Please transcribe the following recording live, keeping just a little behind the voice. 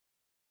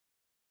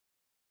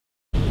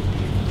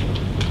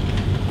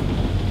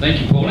Thank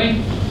you,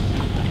 Pauline.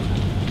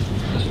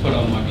 Let's put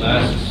on my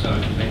glasses so I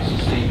can actually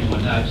see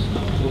my notes and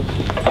I'll talk to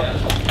you about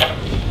it.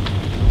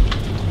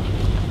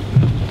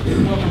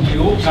 Welcome to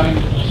you all coming.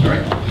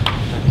 Sorry.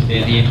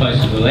 Stand here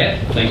closer to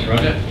that. Thanks,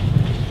 Roger.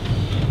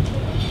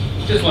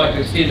 Just like to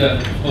extend a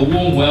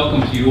warm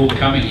welcome to you all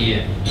coming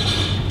here.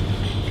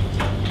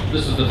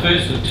 This is the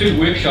first of 2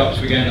 workshops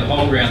we're going to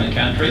hold around the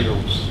country,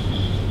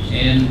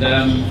 and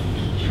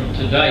from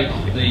to date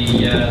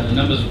the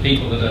numbers of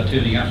people that are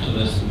turning up to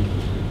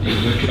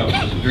these workshops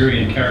is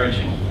very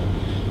encouraging.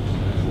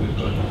 We've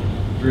got a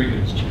very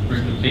good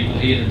group of people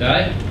here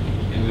today,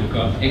 and we've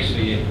got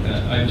actually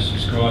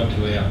oversubscribed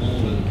to our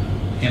hall in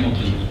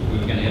Hamilton.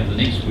 We're going to have the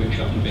next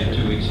workshop in about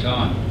 2 weeks'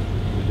 time.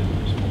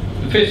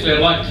 But firstly,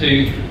 I'd like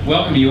to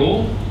welcome you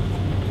all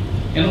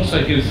and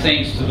also give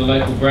thanks to the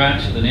local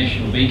branch of the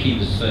National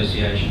Beekeepers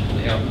Association for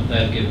the help that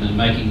they've given in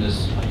making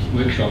this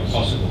workshop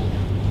possible.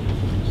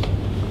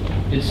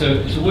 It's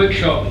a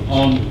workshop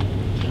on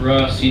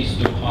grower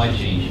sensitive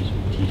hygiene,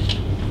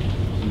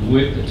 the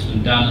work that's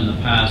been done in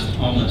the past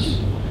on this.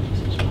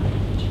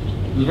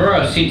 The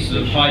grower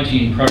sensitive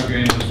hygiene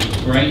program was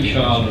the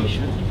brainchild of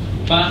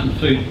Plant and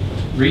Food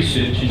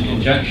Research in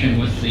conjunction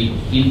with the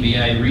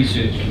NBA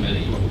Research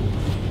Committee.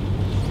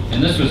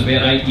 And this was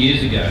about 8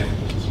 years ago.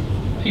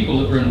 People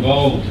that were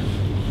involved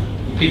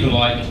were people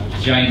like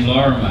Jane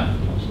Lorimer,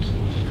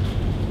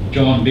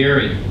 John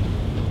Berry,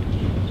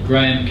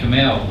 Graham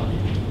Kamel,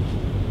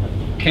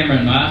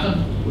 Cameron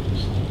Martin,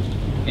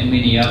 and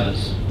many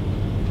others.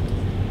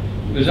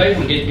 It was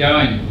able to get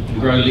going and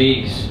grow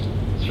legs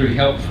through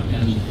help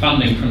and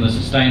funding from the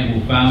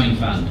Sustainable Farming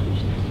Fund.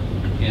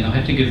 And I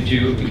have to give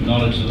due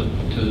acknowledgement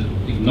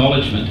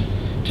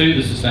to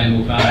the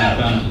Sustainable Farming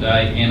Fund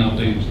today, and I'll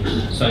do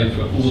so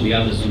for all the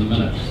others in a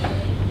minute.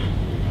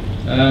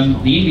 The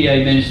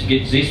NBA managed to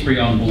get Zespri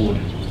on board,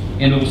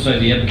 and also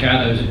the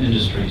avocado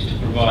industries, to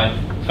provide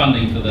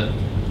funding for the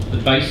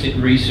basic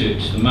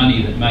research, the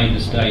money that made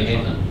this day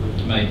happen,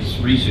 to make this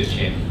research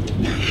happen.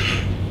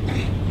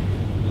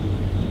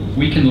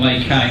 We can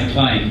lay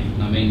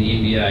claim, I mean the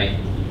NBA,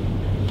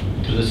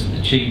 to this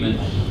achievement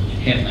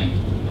happening.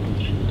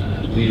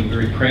 We are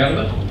very proud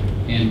of it,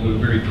 and we're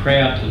very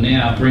proud to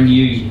now bring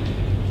you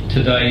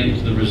today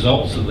the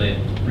results of that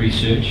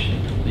research,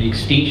 the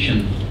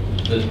extension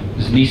that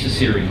is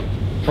necessary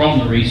from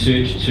the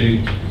research,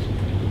 to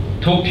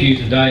talk to you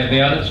today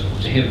about it,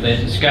 to have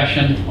that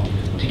discussion,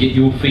 to get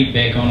your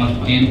feedback on it,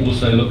 and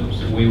also look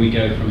to where we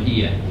go from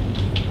here.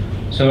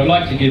 So I'd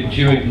like to give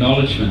due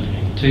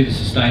acknowledgement to the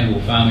Sustainable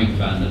Farming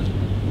Fund, and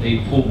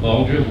Paul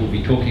Bolger will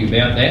be talking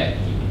about that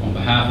on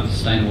behalf of the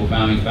Sustainable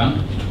Farming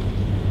Fund.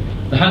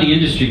 The Honey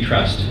Industry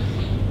Trust,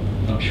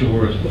 not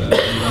sure if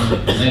anyone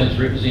from that is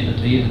represented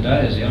here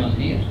today. Is Alan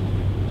here?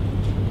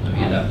 No,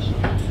 he does.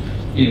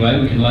 Anyway,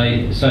 we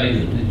can say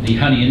that the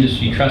Honey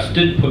Industry Trust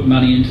did put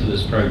money into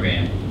this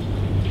program.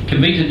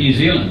 Convita New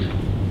Zealand,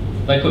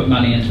 they put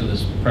money into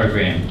this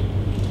program.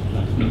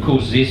 And of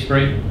course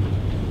Zespri,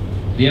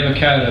 the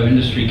Avocado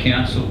Industry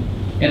Council,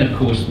 and of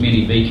course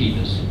many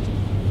beekeepers.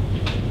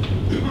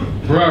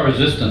 Varroa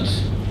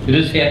resistance, it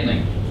is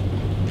happening.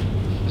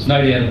 There's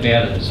no doubt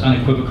about it, it's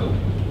unequivocal.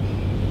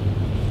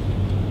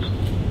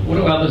 What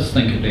do others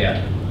think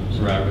about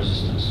varroa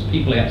resistance?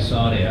 People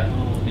outside our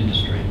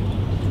industry.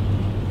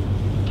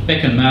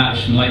 Back in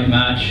March, in late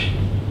March,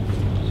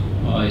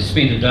 I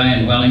spent a day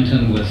in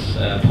Wellington with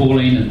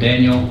Pauline and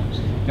Daniel,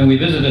 and we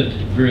visited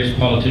various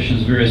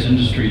politicians, various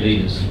industry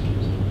leaders.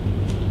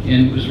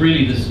 And it was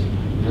really this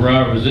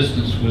varroa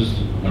resistance was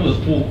one of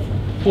the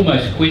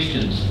foremost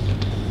questions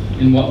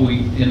in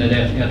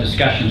our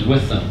discussions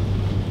with them.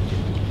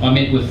 I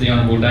met with the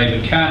Honourable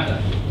David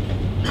Carter,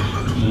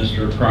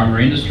 Minister of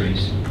Primary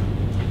Industries,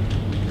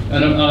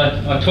 and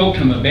I talked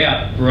to him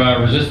about varroa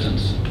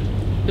resistance.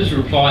 His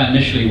reply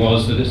initially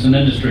was that it's an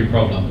industry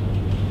problem.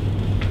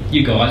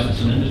 You guys,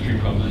 it's an industry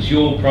problem, it's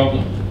your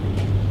problem.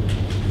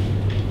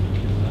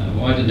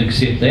 I didn't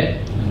accept that,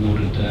 and nor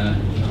did,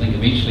 I think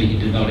eventually he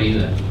did not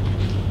either.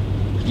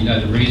 You know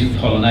the reason,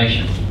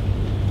 pollination.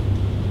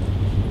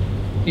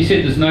 He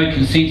said there's no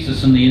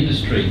consensus in the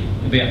industry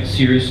about the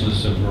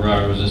seriousness of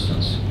varroa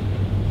resistance.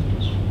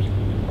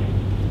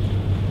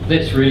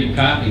 That's really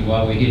partly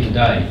why we're here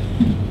today.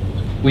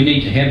 We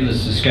need to have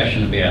this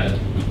discussion about it,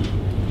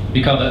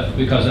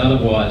 because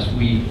otherwise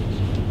we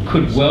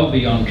could well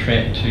be on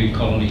track to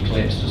colony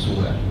collapse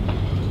disorder.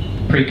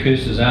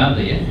 Precursors are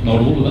there,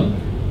 not all of them,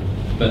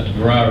 but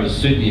varroa is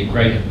certainly a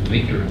greater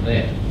vector of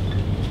that.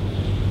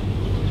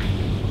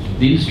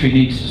 The industry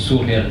needs to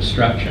sort out its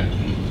structure.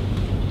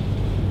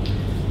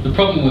 The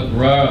problem with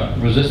varroa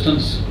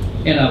resistance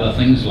and other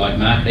things like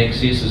market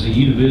access is a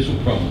universal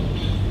problem.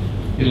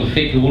 It'll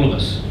affect all of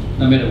us,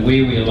 no matter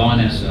where we align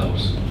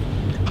ourselves.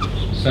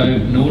 So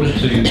in order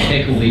to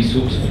tackle these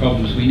sorts of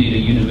problems, we need a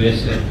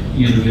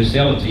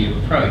universality of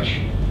approach.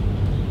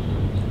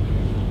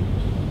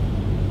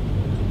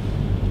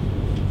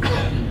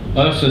 I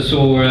also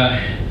saw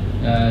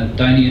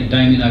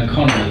Damien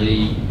O'Connor,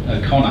 the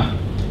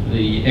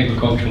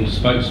agricultural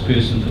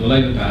spokesperson for the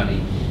Labour Party,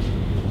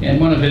 and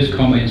one of his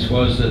comments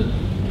was that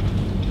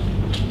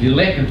the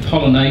lack of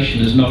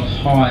pollination is not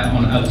high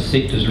on other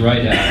sectors'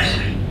 radars.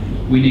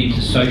 We need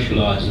to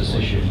socialise this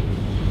issue.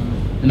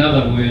 In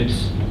other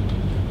words,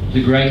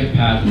 the greater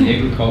part of the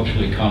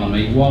agricultural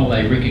economy, while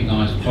they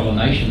recognise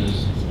pollination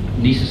as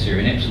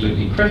necessary and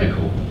absolutely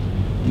critical,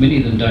 many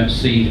of them don't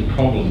see the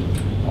problem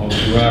of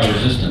varroa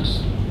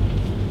resistance.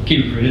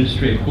 Kiwi fruit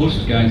industry, of course,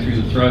 is going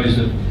through the throes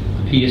of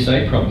the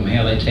PSA problem,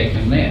 how they're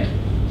tackling that.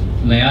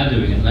 And they are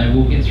doing it, and they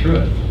will get through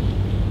it.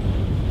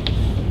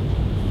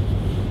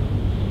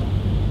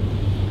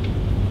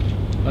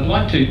 I'd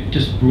like to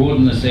just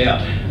broaden this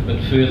out a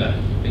bit further,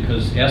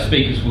 because our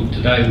speakers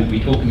today will be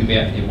talking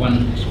about their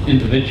own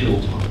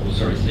individual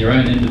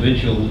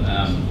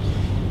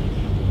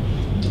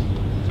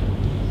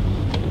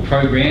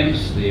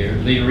programs,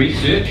 their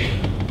research,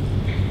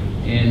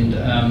 and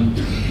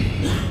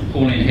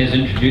Pauline has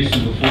introduced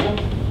them before.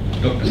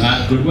 Dr.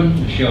 Mark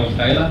Goodwin, Michelle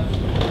Taylor,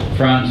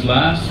 Franz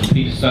Lars and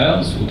Peter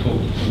Sales will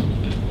talk from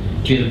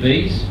Better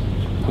Bees.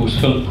 Of course,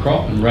 Philip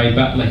Crop and Ray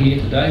Butler here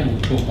today will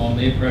talk on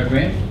their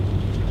program.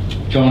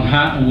 John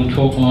Hartnell will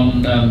talk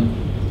on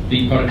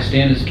Bee Product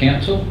Standards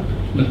Council,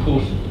 and of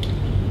course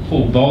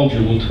Paul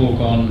Bolger will talk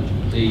on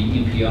the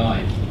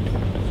MPI.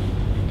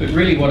 But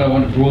really what I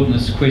want to broaden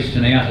this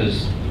question out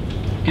is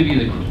give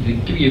you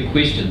a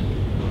question.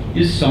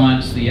 Is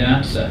science the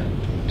answer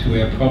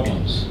to our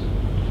problems?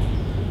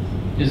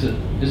 Is it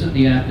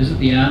the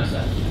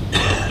answer?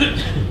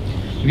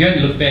 If you only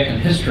look back in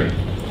history,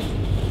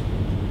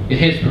 it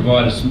has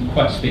provided some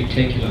quite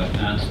spectacular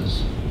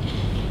answers.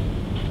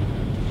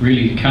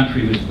 Really, the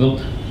country was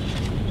built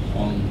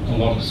on a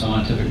lot of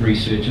scientific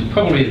research, and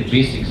probably the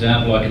best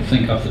example I could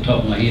think off the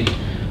top of my head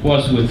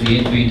was with the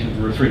advent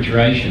of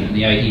refrigeration in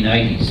the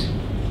 1880s.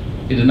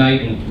 It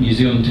enabled New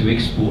Zealand to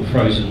export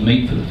frozen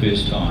meat for the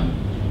first time,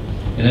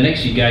 and it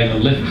actually gave a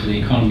lift to the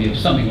economy of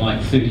something like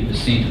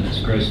 30% in its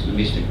gross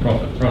domestic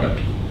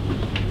product.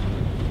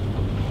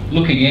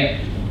 Looking at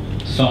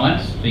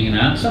science being an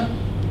answer,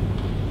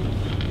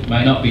 it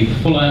may not be the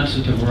full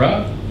answer to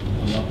varroa.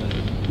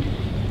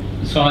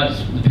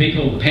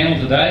 The panel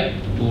today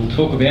will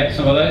talk about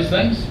some of those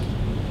things,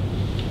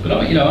 but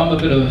I'm a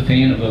bit of a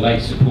fan of the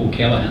late Sir Paul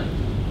Callaghan,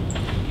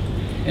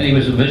 and he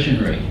was a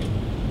visionary.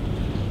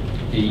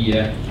 He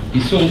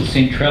saw the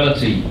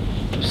centrality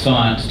of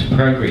science to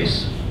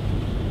progress,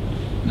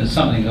 and it's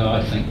something that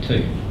I think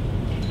too.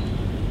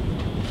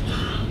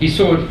 He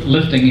saw it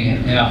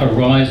lifting our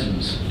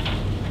horizons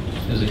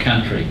as a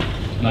country,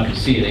 and I could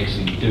see it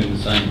actually doing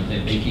the same with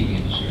our beekeeping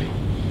industry.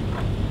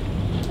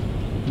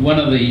 One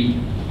of the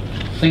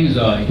things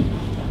I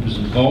was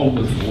involved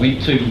with,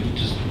 went to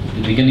just at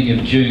the beginning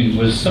of June,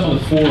 was some of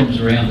the forums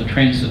around the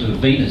Transit of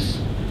Venus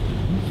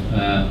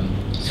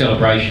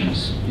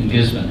celebrations in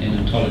Gisborne and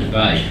in Tolliver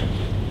Bay.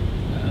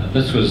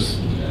 This was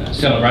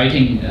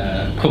celebrating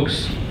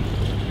Cook's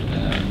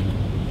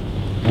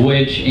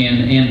voyage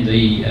and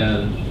the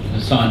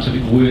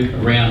scientific work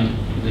around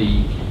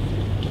the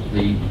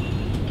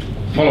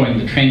following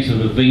the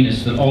transit of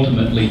Venus that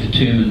ultimately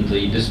determined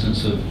the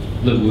distance of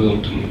the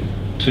world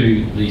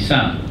to the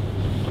sun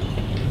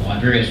by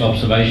various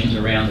observations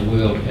around the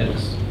world at the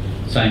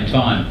same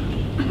time.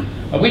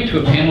 I went to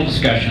a panel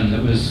discussion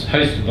that was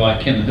hosted by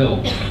Kim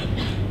Hill,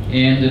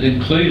 and it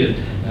included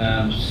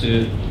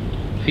Sir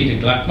Peter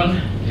Gluckman,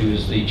 who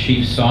is the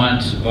Chief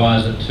Science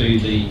Advisor to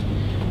the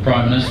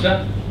Prime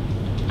Minister.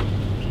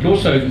 It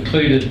also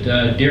included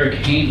Derek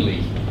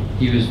Handley.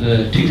 He was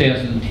the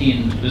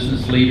 2010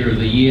 Business Leader of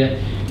the Year,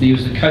 and he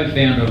was the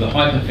co-founder of the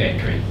Hyper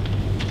Factory.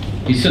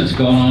 He's since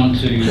gone on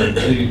to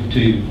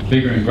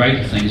bigger and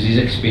greater things. He's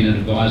actually been an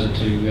advisor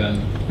to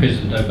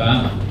President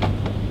Obama.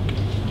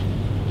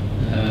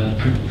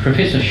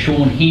 Professor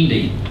Sean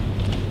Hendy,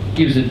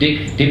 he was the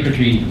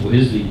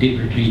is the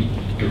Deputy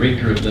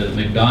Director of the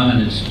McDiarmid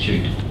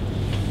Institute.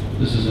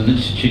 This is an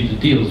institute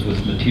that deals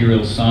with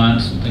material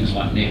science and things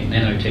like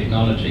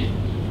nanotechnology.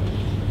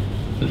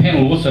 The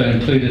panel also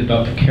included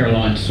Dr.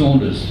 Caroline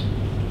Saunders.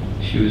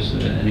 She was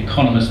an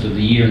Economist of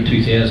the Year in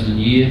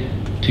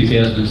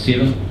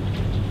 2007,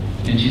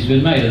 and she's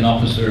been made an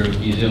Officer of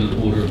New Zealand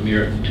Order of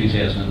Merit in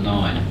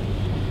 2009.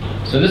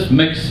 So this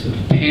mix of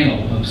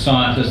panel of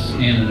scientists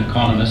and an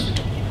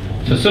economist,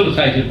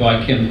 facilitated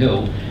by Kim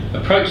Hill,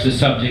 approached the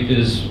subject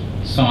as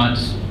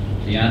science,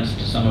 the answer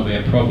to some of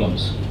our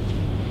problems.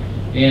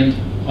 And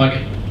I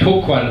could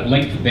talk quite at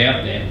length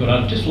about that, but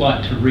I'd just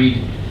like to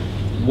read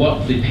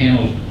what the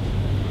panel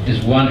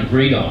as one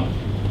agreed on.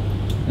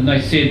 And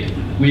they said,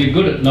 we are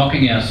good at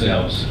knocking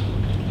ourselves.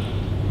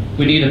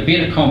 We need a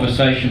better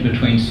conversation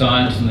between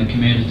science and the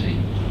community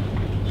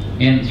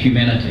and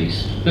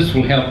humanities. This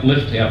will help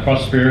lift our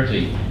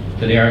prosperity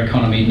that our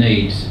economy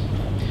needs.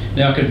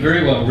 Now I could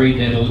very well read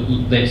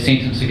that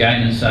sentence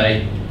again and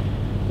say,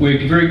 we're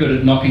very good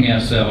at knocking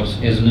ourselves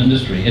as an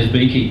industry, as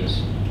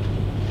beekeepers.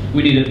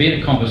 We need a better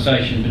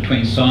conversation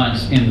between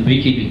science and the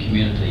beekeeping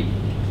community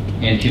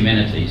and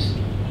humanities.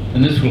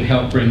 And this will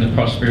help bring the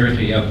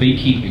prosperity our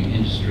beekeeping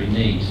industry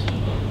needs.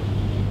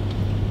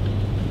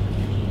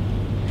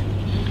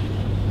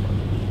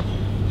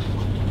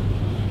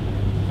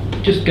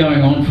 just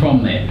going on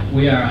from that,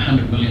 we are a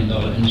 $100 million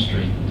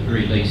industry, at the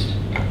very least,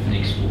 in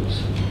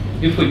exports.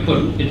 If we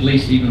put at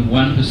least even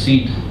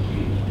 1%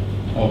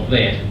 of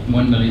that,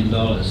 $1 million,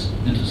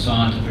 into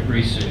scientific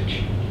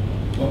research,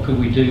 what could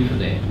we do for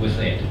that, with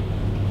that?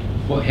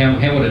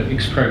 How would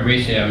it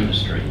progress our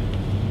industry?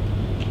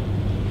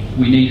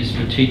 We need a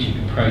strategic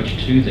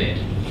approach to that.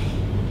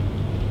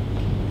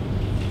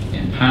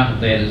 And part of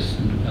that is,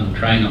 I'm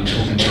trained, I'm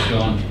talking to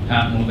John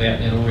Hartnell about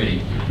that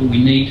already, but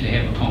we need to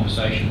have a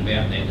conversation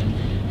about that.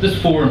 And this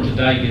forum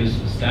today gives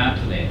a start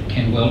to that,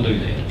 can well do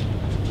that.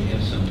 We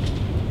have some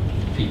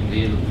people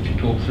here that we can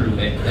talk through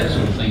that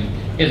sort of thing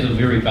as a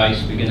very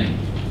base beginning.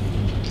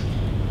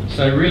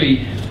 So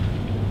really,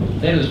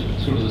 that is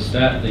sort of the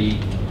start,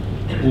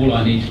 all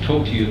I need to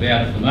talk to you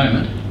about at the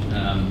moment.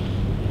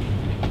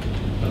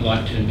 I'd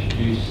like to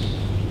introduce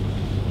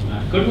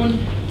Mark Goodwin,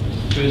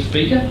 first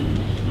speaker,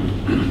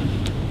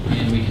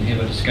 and we can have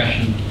a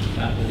discussion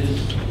after his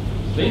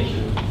speech, a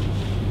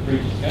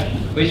brief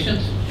discussion,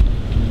 questions.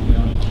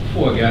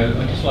 Before I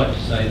go, I'd just like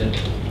to say that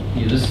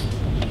this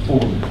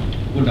forum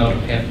would not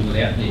have happened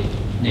without the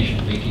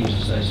National Beekeepers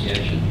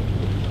Association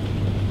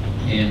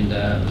and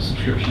the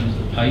subscriptions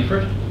that pay for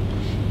it.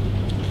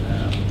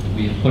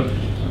 We have put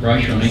a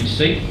brochure on each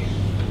seat,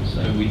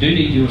 so we do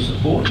need your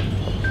support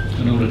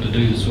in order to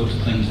do the sorts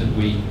of things that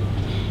we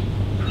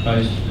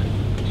propose to do.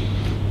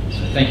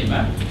 So thank you,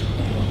 Mark.